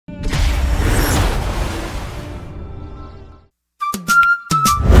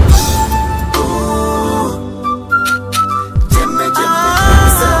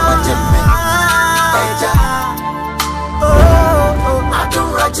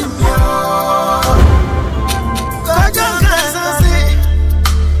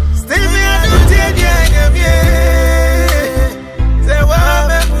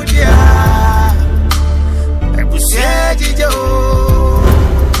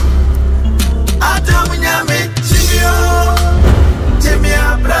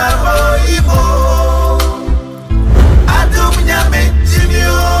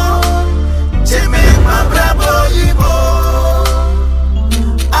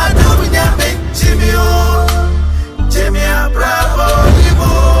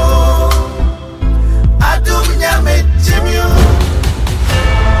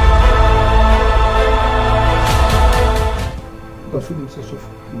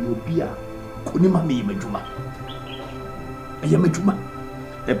Yobia, Kunima me Majuma. I am a Juma.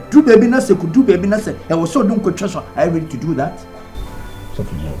 Do baby nurse could do baby nurse. I was so don't trust. Are you ready to do that?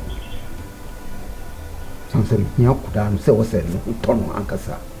 Something more. Something Nyaku down, so was a ton of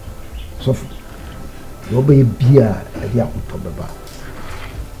Ankasa. So, you'll be beer a Yaku.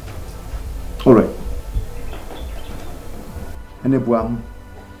 All right. And the Buam,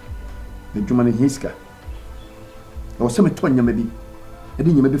 the German Hiska. Or some 20 maybe. I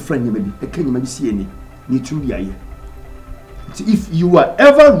didn't maybe friend maybe. I can't maybe see any. Need to be here. If you are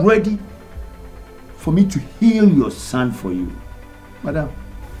ever ready for me to heal your son for you, madam,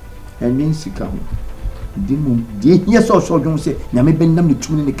 and then Sika, yes, also don't say, Yame Bendam the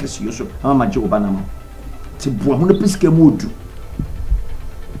tune in the Cassioso, how much of Banama. It's a Buamuna Pisca mood.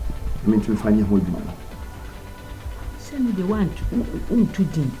 I mean to find your hold man. Send me the one to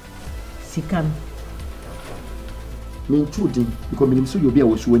din. Sikam. Mean to din, because so you'll be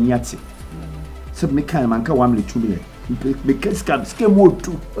able to win yatsi. Sub me kind man, come to me. Because scam wood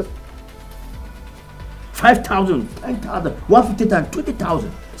too. 5,000, 10,000, 150,000,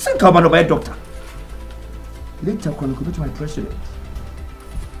 20,000. Send come by a doctor. Later, I'm going to go to my president.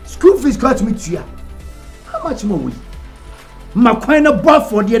 School fees got me to you. How much more we? Maquina bought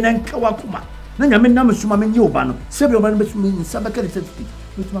for the and Kawakuma. Then I mean, I'm assuming you ban. Several members mean Sabaka certificate.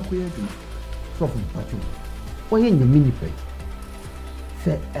 Which my queer do. Softly, Patu. Why in the mini pay?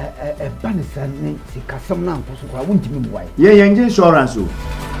 Say a banister named Sikasam now, so I won't mean why. Yeah, insurance.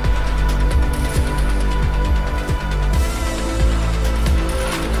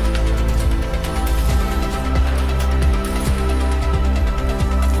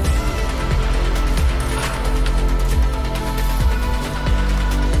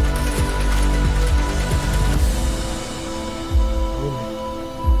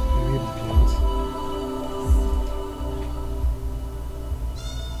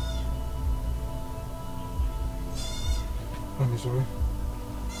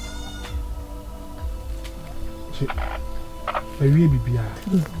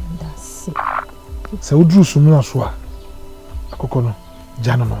 Se udru sumuna soa akoko no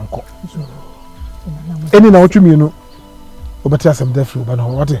jano no nko eni na wotwe no obati asem da firi oba no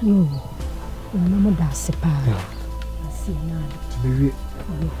wote yo na mo da se pa asi na bewie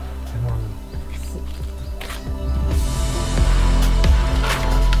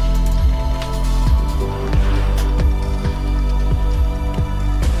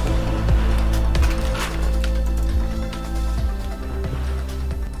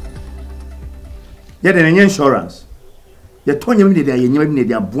Yeah, the insurance. You told me that you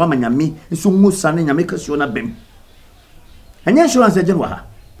need a woman and me, and so most son and make us on a beam. And insurance agent waha.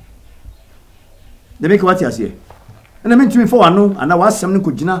 They make what you say. And I meant to me for I know, and I was something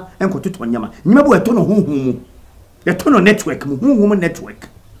could Jina and could to Tonyama. You remember a ton of whom? A ton of network, woman network.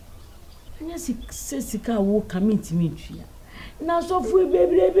 And yes, Sika will come into me. Now, so free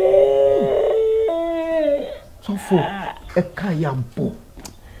baby. So for a Kayampo.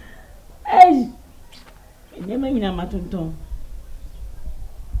 Hey! Never in a maton.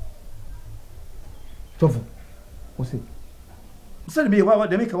 Tofu, what's it? Send me what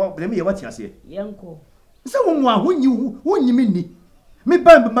they make about me what you say. Yanko. Someone who you mean me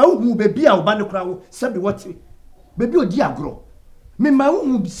by my own baby out by the crowd, said what baby or diagro. Me my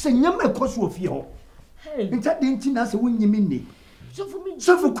own say yammer cost of you. Hey, and that didn't as a win you mean. So for me,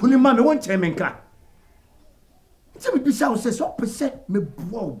 so for Kunimam, one time and car. Some people say, so percent me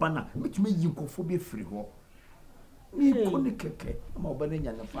bow banner, which may you go for be free. Me kunikeke, I'm a banana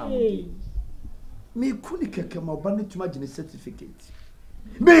and a family. Me kunikeke, my banner to imagine a certificate.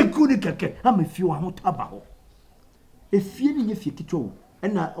 Me kunikeke, I'm a few I'm about. A feeling if you get all,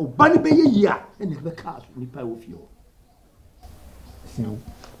 and I banner by a year, and the cars will pay with you. So,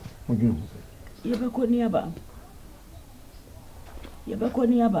 what do you know? Yabakoniaba.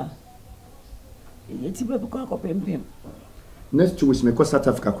 Yabakoniaba. It's a baby pim. Next 2 weeks, make South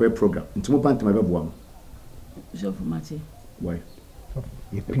Africa career program. Into more to my baby. So for Mate. Why?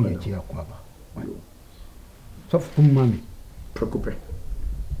 You pay a chair, Quaba. Why? So for money. Preoccupy.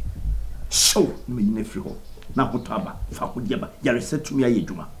 Show me nephew. Now, Hotaba, Fakudiaba, Yari said to me, I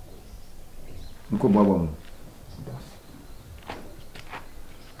do. Uncle Bob.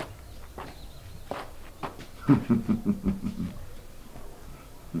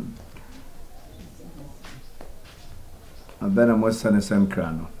 I better more son and some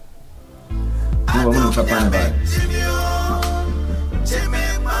crown. No woman for Panama.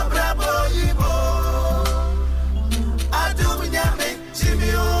 Adom Nyame,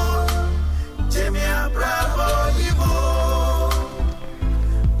 Jimmy, bravo,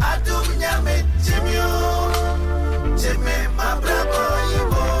 Adom Nyame, Jimmy, my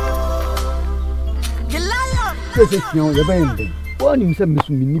bravo. Say, you're bending. One himself, Miss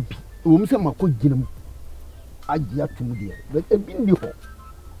Minipi, whom some are called Ginam. I get to dear, but a been you.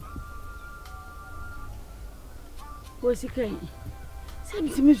 What's it saying?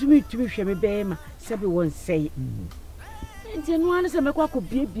 Seems to me to be shabby beam, Sabby won't say. And then one is a macaco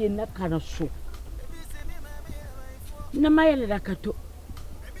baby in that kind of show. Namaya Lakato.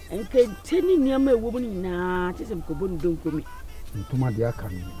 And containing near my woman now, tis a cobun don't come into my dear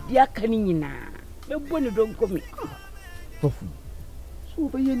coming. Dear Canina, no one don't come. So,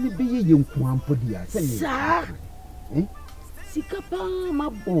 by any be young one for dear, sir. Eh? Sikapa, my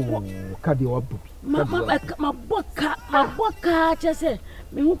boy, Cadio, my boca, just say,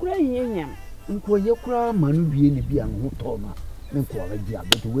 me who crying him. Unquayokra, man, be any be an hotona, and quality,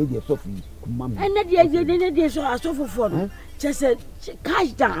 but away their Sophie, Mamma. And that year, so I suffer for just said, cash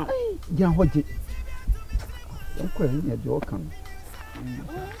down. Young what it. Don't cry at your come.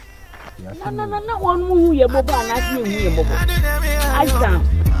 No, one move your boba and ask me, I down.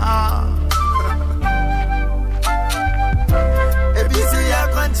 A busy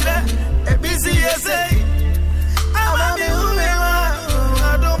country, a busy essay. I'm a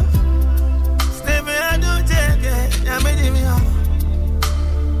Adom. Stay me, I don't take it.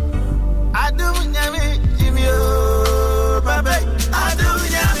 Adom Nyame, Jimmy, Babe, Adom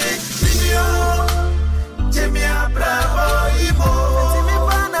Nyame, Jimmy, Jimmy, Bravo, Imo, Jimmy,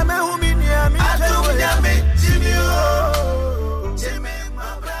 Panama, Huminia, Adom Nyame, Jimmy, Jimmy,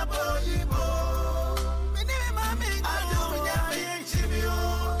 Bravo, Imo, Minimami, Adom Nyame, Jimmy,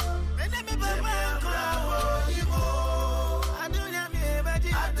 Minimami, Bravo, Imo, Adom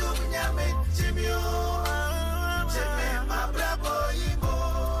Nyame, Jimmy, Jimmy, Bravo, Imo.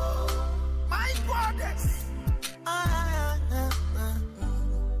 My goddess.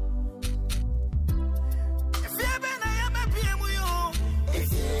 If you been I am a PMU. If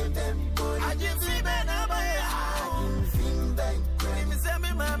you been I just see been a buy. Me say me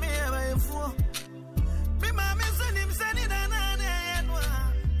mommy a fool. Me mommy send him sending an anwa.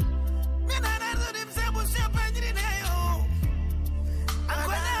 Me na do him say bu she panjiri na yo. And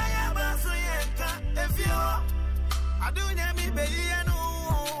when I am a so yenka if you Adom Nyame be ye no.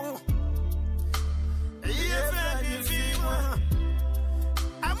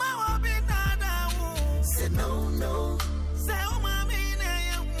 No. Say, oh, mommy,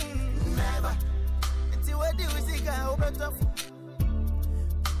 never. It's what do you think I open up?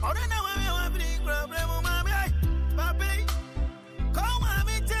 I don't know why I have a problem, mommy. Baby, come on,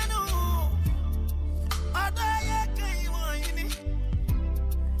 me tell you. I die, I can't want you.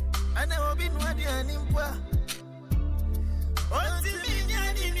 I never been one year anymore. What's it mean,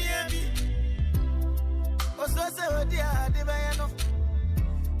 What's so dear, the Bayano?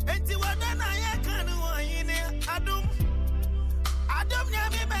 And you what I can't want you. Adom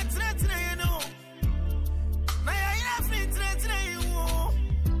Nyame betre you know. Na ya free tre you.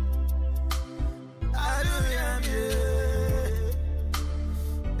 Adom Nyame.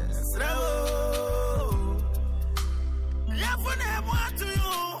 Srawo. Ya fune mo atu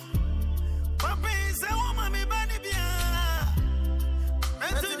you. Papa say wo ma me bani bia.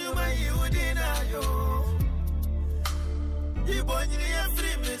 Metu ni mai udina yo. Ibonyiri ya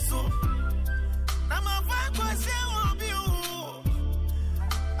free me so. Na ma fa ko se wo bi o.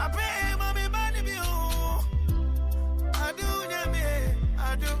 I pay mommy money be oh. Adom Nyame,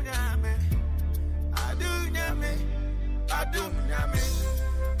 Adom Nyame, Adom Nyame, Adom Nyame,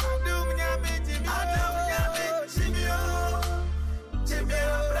 Adom Nyame, Jimmy, Adom Nyame, Jimmy, Jimmy,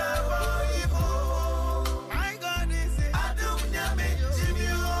 Bravo, Imo. My God is it. Adom Nyame, Jimmy,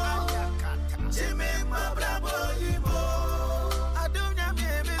 Jimmy, Bravo, Imo. Adom Nyame,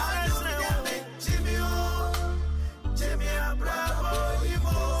 Jimmy, Jimmy, Bravo.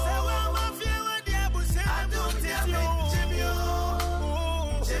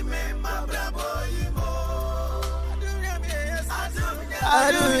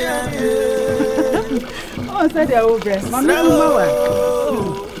 Oh, said they over. Mamma,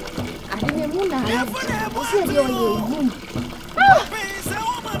 I didn't know that. I said you're home.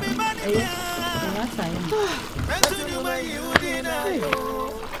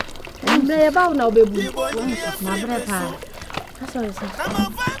 And they about now, baby. My brother. That's all I said.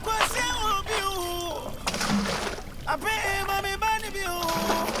 I pay mommy money.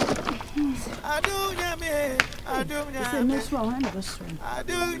 Adom Nyame, Adom Nyame. It's a nice one,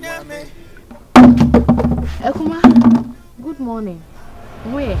 Adom Nyame. Ekuma, good morning.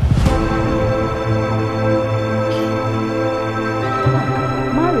 Where?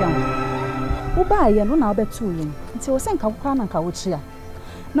 Mariam, Uba, you know now better you. Until we send Kakana Kauchia.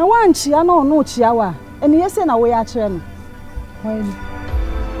 No one chia no chiawa, and yes, and away at Chen.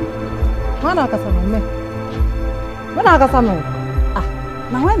 When I can When I got no. Ah,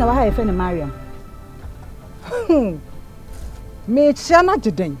 now when I have a Mariam. Me chana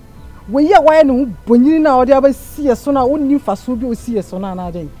jiden. We ya why no bonyi na odi abasi so na wonni faso bi osi so na na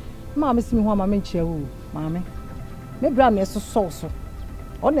den. Ma me simi ho ma me nchia wo. Ma me. Me bra me so so.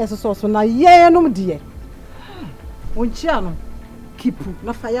 On na so na ye no de. Onchia no. Kipu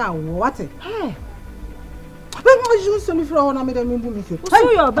na fire wo what? Hey. Ben mo junso ni fra na me de me bu mi so.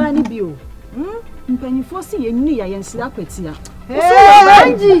 So your bani bi o. Mpanyifo si ye nni ya ye nsira kwati a. So your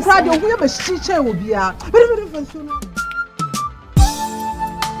bani fra de wo ye ba chiche wo bia. Bere fanso no.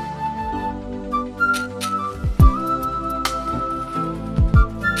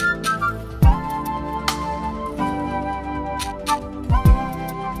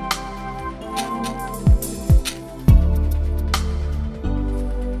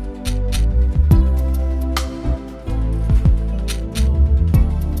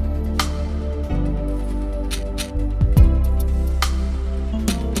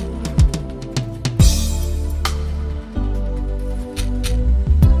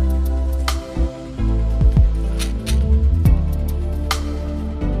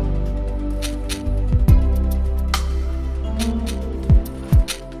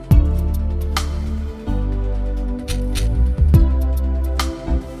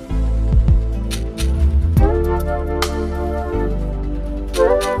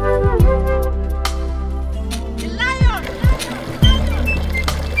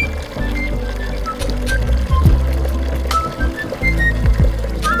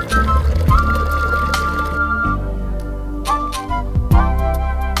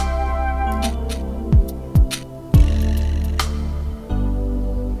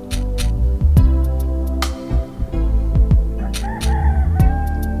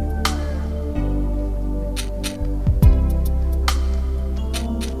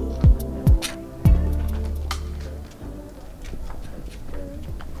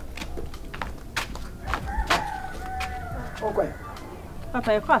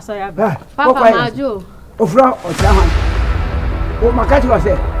 Papa, you cross ya. Papa Majo. Ofra otahan. O makati wa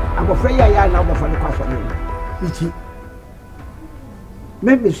se, agofra ya na agofra ne kwaso ne. Ichi.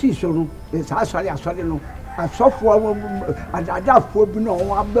 Me si so no, e sa asori no. Asofo adadafo bi no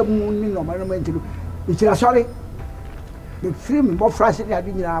abamu ni no mara mantiri. Ichi asori. The film bo frase ne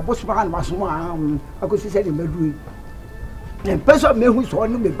adi nyina bo suma kan maso akosi se ne medui. E peso me hu so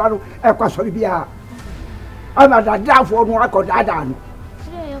no me ba no e kwasori bia. Ana dadafo no akodada no.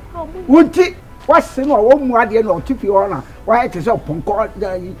 Wunti wase no wo mu ade no tipi ona wa ete se ponko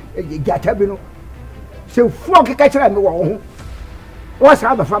gata bi no se fu okeka kira me wo ho wa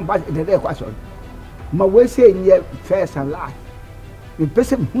sa ba fam ba de kwa so ma we se nye first and last the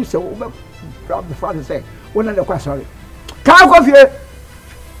person who say wo from the father say wona de kwa sorry ka ko fie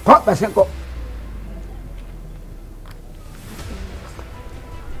ko ba sen ko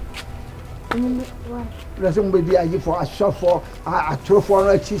Resume be there for a shop for a throw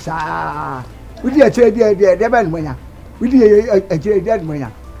for a cheese. We did a trade there, the band winner. We did a trade dead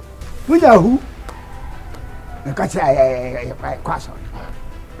winner. We know who? The catch a question.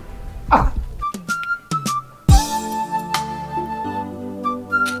 Ah.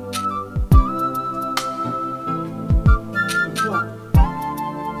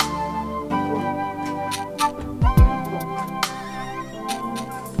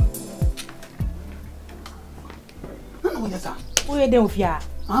 We don't fear.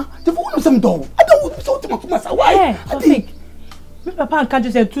 Huh? The phone some dog. I don't so to myself. Why? I think. Me papa can't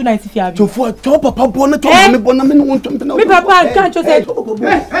just say 290 fear. To for papa bonnet to me bonnet want to know. Me papa can't just say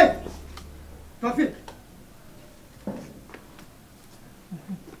Hey. Tofik.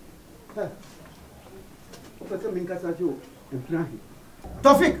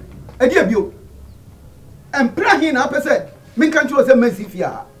 Tofik, e dia bio. Empra hin na pese. Min kan cho se mesi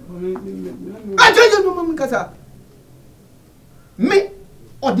fia. Ajo no min kasa. Me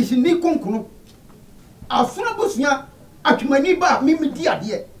auditioning konkuno afuna bosua atwumani ba me di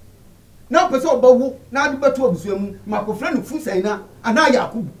ade na pese obawu na ade beto obusua mu makofra no fusan na ana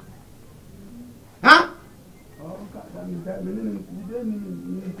yakubu ha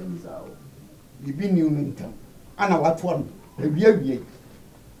bibi ni ununtam ana watwa no awie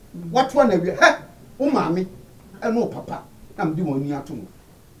watwa na awie he o maame eno papa na mdi mo ni ato no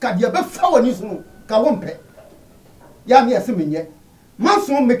ka de be fa woni so no ka wo mpe ya me ese menye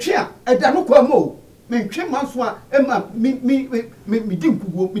manso metwe a eda no kwa mo mentwe manso a ema mi di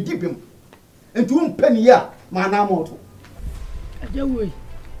nkugo mi di bem enti wo mpani ya ma na moto ajewe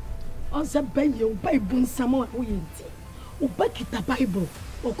on se baye o bible nsamo wo yenti o bakita bible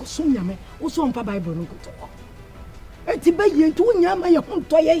o ko so nyame o so mpa bible no kuto eti be ye ntu nya ma ye ho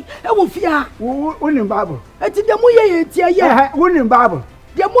nto ye e wo fia wonim Bible eti de mo ye tie ye wonim Bible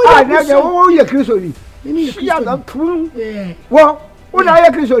de mo ye na de wo ye Kristo ni mimi ye Kristo ga tum wo na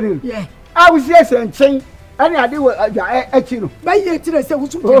ye Kristo ni a wo sie se nchen ani ade wo achi no ba ye ti na se wo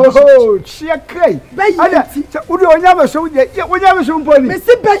sum oh chia kai ba ye ti wo de onya ba so ye onya ba so mponi me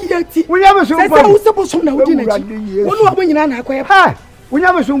se ba ye ti onya ba so mponi se wo se bo so na wo di na chi wo no abo nyina na akoye ha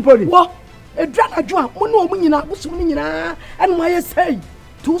onya ba so mponi wo edra na jo a mo no mo nyina bo so mo nyina anu ma ye sei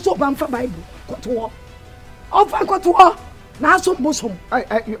tu so ba mfa Bible koto ofa koto na so bo so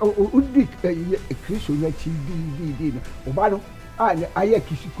ai udi Kristo ya chi di o ba no aye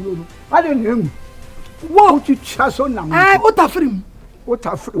kisikuro no ade na emu wo tu chaso na mo ota frim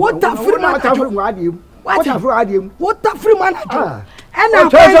adiem ota frim anajo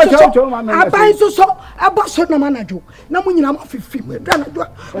ena abai so aba so na manajo na mo nyina mo fifim edra na jo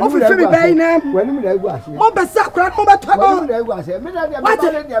mo fifim bai na wani mi da egu ase mo be sa kra mo be to wani mi da egu ase me da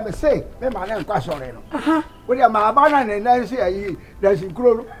dia me say me ma na nkwa sore no wo dia ma aba na na say ayi da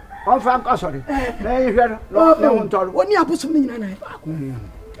sinkuro no on fa nkwa sore na yi hwe no ne ho ntoro woni abosom nyina na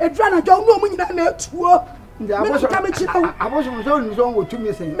edra na jo no mo nyina na atuo nda abosom so ni so wo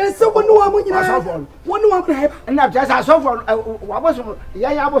tumi sen me se woni wa mo nyina woni wa bra na ja so for abosom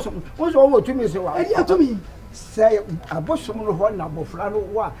ya abosom wo so wo tumi sen wa edi atumi say abosom no ho na bofra no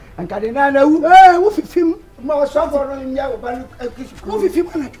wa ankade na na wu wo fifim ma so for no nya wo ba kisi wo fifim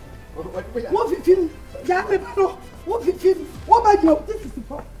na wo fifim ya me ba no wo fifim wo ba jo ti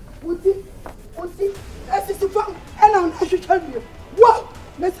sisifa wo ti sisifa ena na hwehwa bi wo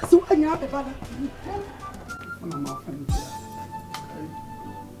me se so anya be ba na Mama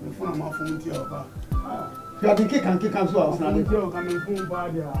funti oba. Ya dinki kan so asna de. Yo kan fun ba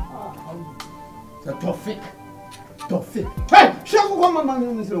dia. C'est Tofik. Hey, chego com mama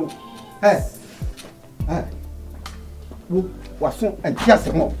no seu. Hey. Wo waso antia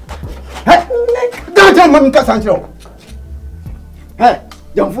semo. Hey, gata mama ka sanjiro. Hey,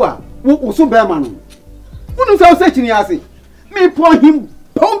 jamfu a, wo so be ma no. Wonu se o se chini ase. Me po him,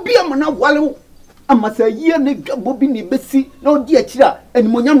 pon bia ma na wale. Amasa yie ne dwabo bi ne besi na odi akira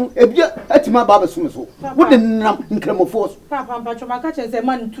animonyam ebia atima ba beso so wo de nam nkramofo so papa mpacho maka chense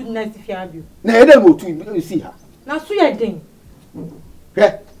man tu na sifia bio na ede mo tu si ha na so ye den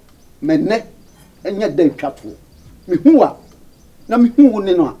he menne enya da twato me hu a na me hu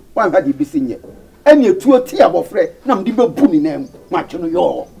ne no a wan ha de besi nye ene etu oti abofre na me de bebu ni nam ma twe no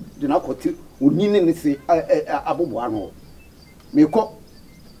yo de na koti oni ne se abobo ano me ko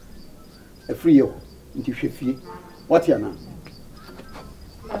free you into fie what ya na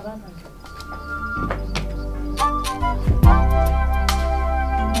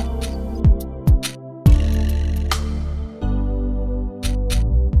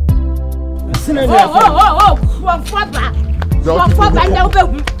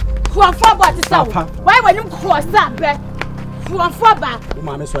why when you cross that back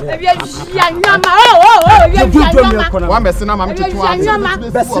Mama sorry. Ya nyama wa mbese na mam tutu a.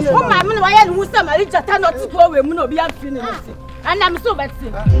 O ma me na wa ya nu sa mari jata no ti ko we mu no bi afi ni nsi. Ana me so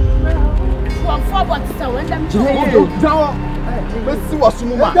beti. From forward sa when them. Dawo. Besi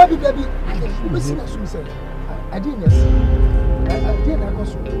wasumu ma. Dabi. Besi na sum se. Adi nes. Adi na ko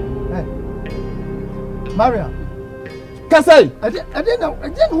so. Maria. Kasai. Adi na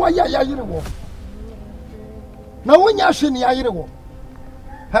wa ya yire wo. Na wonya hwe ne ayire wo.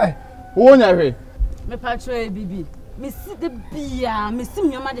 Hey, wonya hwe. Me patro bibi. Me si de bia, me si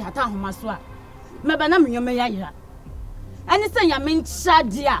nyoma de hata homa so a. Me ba na me nyoma ya yira. Ani se nya me ncha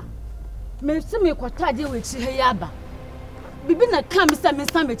de a. Me si me kwata de we chi he ya ba. Bibi na ka me se me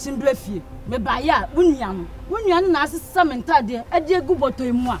san me chi mbra fie. Me ba ya wunya no. Wunya no na asesa me ntade e de gu boto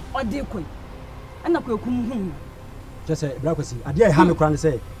emu a ode koi. Ana kwa kum hu. Just bra kwasi. Ade e ha me kra ne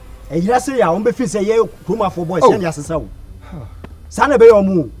se yira se ya on be fi se ye kromafo boys ya asesa wo sa na be yo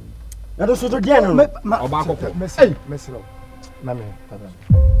mu na do so to de no oba akoko mesro na me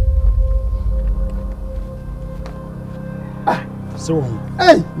so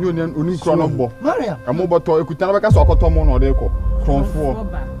ni oni kro no bo Maria amo boto ekuta na be ka so akoto mo no de ko kronfo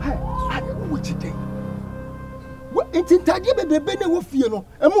wo chide wo intintade bebebe na wo fie no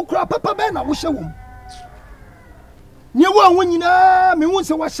emu kra papa be na wo hye wo nye wo anwo nyina me hu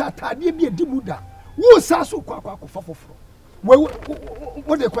se wa shatade bi edimuda wo sa so kwa foforo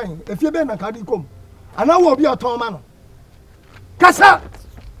wo de kwan efie be na ka di kom ana wo bi oton ma no kasa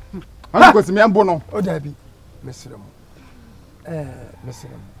ana ko si me ambo no o da bi mesrem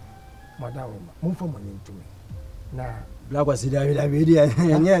madam mo fo mo nyintumi na bla kwasi da dia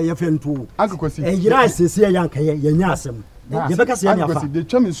nya ye fentu anko kwasi yira sese ya nka ye nya asem ye be kasa ya anko kwasi de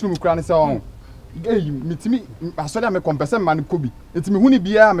twam nsum kra ne se won mitimi asori am compensate man ko bi etimi huni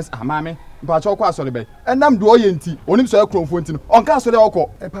bia mes amame mpa cho kwa asori be enam do oyenti onim so akromfo enti no onka asori okọ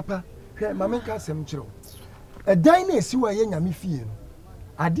papa hwe mame nka asem kiro edan na esi wa ye nyame fie no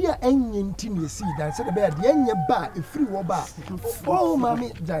ade a enye nti na esi dan se de be ade enye ba efiri wo ba oh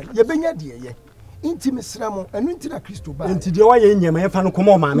mame dan ye benya de ye inti mesramo enu nti na Kristo ba inti de wa ye nyama ye fa no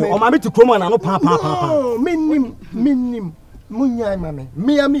komo o mame ti kromo na no pa minnim munya mame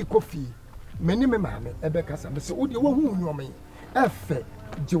me ami kofi meni me mame ebe kasa be se wo de wo hu nyoma efe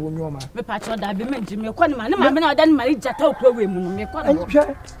je wo nyoma me pa cho da bi me nji me ko ne mame na oda ne mari jata okro we mu no me ko no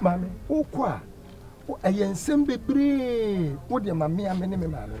mame wo kwa ayensem bebre wo de mame amene me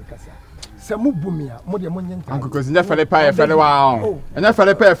mame kasa se mu bumia mo de mo nyenta because nya fele pa e fele wa nya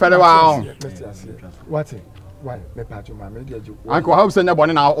fele pa e fele wa what why me pa cho mame de aju anko how say nya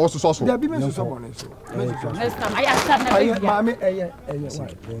bone na o so de bi me so bone so next time I stand na be mame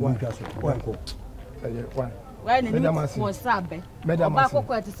why ni ko sabe ba ko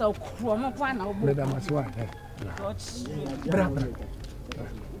ko ti so kro mo kwa na obo madam aswa bra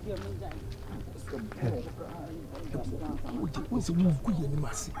What's the move?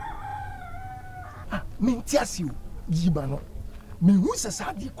 Massi. Mentiasio, Gibano. Me who's a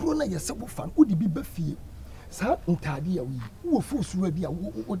sad crona, your sub fan, would be Buffy. Sad untadia, we will force you be a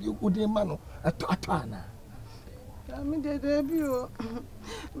wood mano at Atana. I mean, the debut.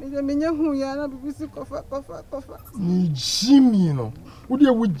 Me the minion who yana be sick of Jimmy, no. Would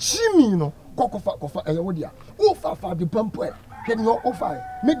you with Jimmy, no? Cocofa, a wodia. Oh, Fafa, the pumper. Can you offer?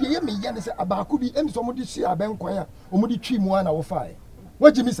 Maybe me yan say abaku bi em so mo di share ben kwan a o mo di twi mu ana wo fai.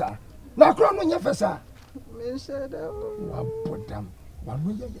 Wa jimi sa. Na kro no nya fesa. Me shada. Wa bodam. Wa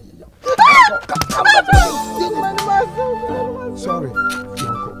no ya. Sorry.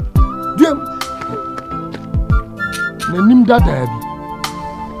 Yanko. Dem. Na nim dada bi.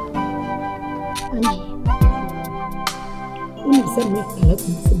 Ani. Uni se me kala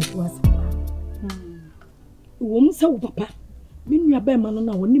ku se mo wasa. Wo mo sa wo papa. Minu abe ma no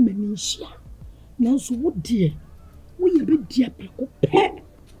na woni mani hia nanso wo de wo ye be dia preko pe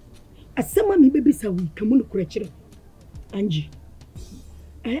asema me be bisa wi kamu no kura kire anji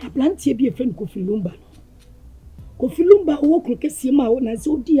aplantie bi e friend Kofi Lumba wo kro kese ma wo na se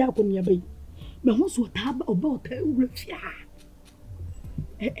odi ya ko nya bai me ho so ta ba oba ota wura fia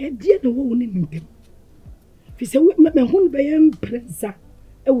die na wo woni ntem fi se me ho be yem prensa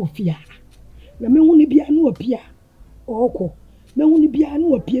e wo fia na me ho ne bia na wo pia oko me woni bia na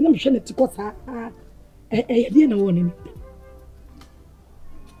wapie na mhwe na tikosa ye na woni ni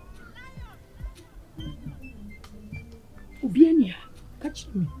obiania catch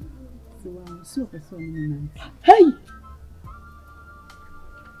me so ni hey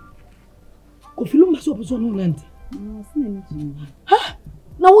Kofi Lumba so no nanti ha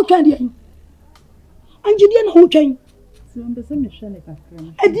na wo kan dia anji dia na wo kan so mbe se mhwe na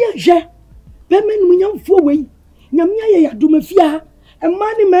kakra e dia je be men munyamfo wei nyamnya ye Adom fia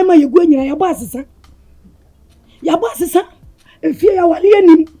emma ni mema ye gwa nyina ya ba asesa efie ya wale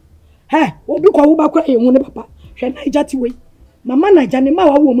anim he obi kwa wo ba kwa ye hu ne papa hwe na ijati wei mama na jane ma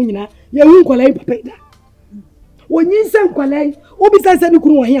wa wo mu nyina ye hu nkola yi papa ida wonyin se nkola yi obi sanse ni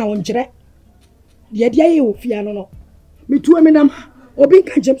kunu wo hia wo nkire de dia ye wo fia no metuo me nam obi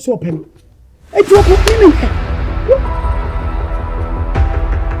nka jem so opem etu ko ni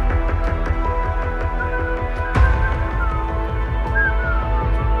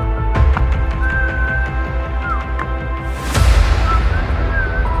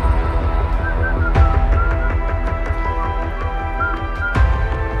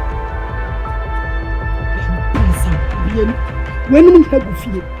when we have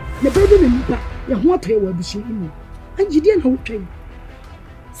fear, the baby and nipa, your water will be seen. And you didn't hold train.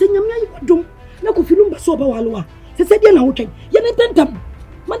 Sing a man, don't no Kofi Lumba so about said, you know, train. You didn't them.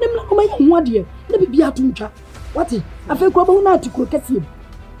 Madam, my young dear, let me be out to chat. What is? I feel quite not to cook at you.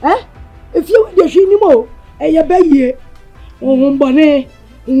 Eh? If you were the anymore, a bay, oh, bonnet,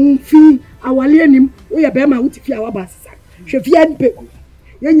 fee, our learning, we are Bama with our bass. She feared people.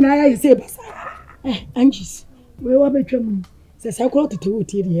 Young I say, eh, Angies, we were betraying. Says I call it to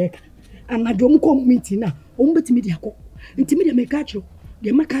the and I don't come meeting now. Bet me the intimidate me catch you.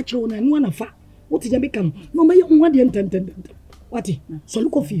 The macacho and one of fat. What did I become? No, my young one intended. What? So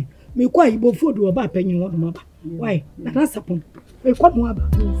look of you. Me quite before do about penny on mother. Why? That's upon. We quite more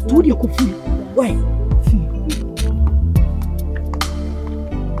about your coffee. Why?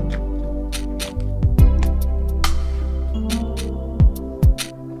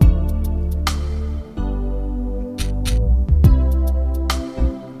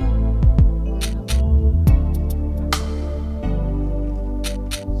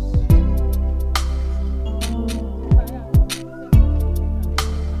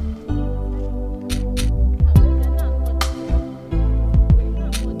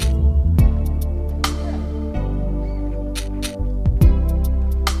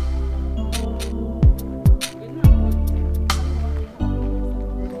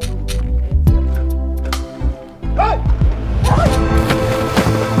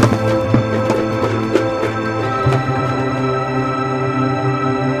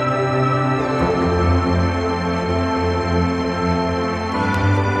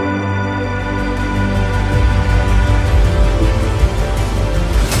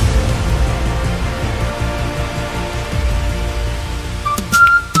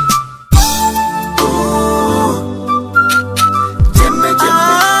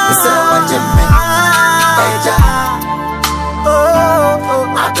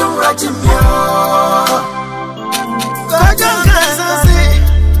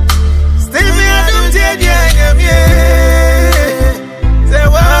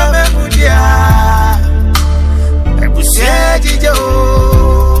 Jijo.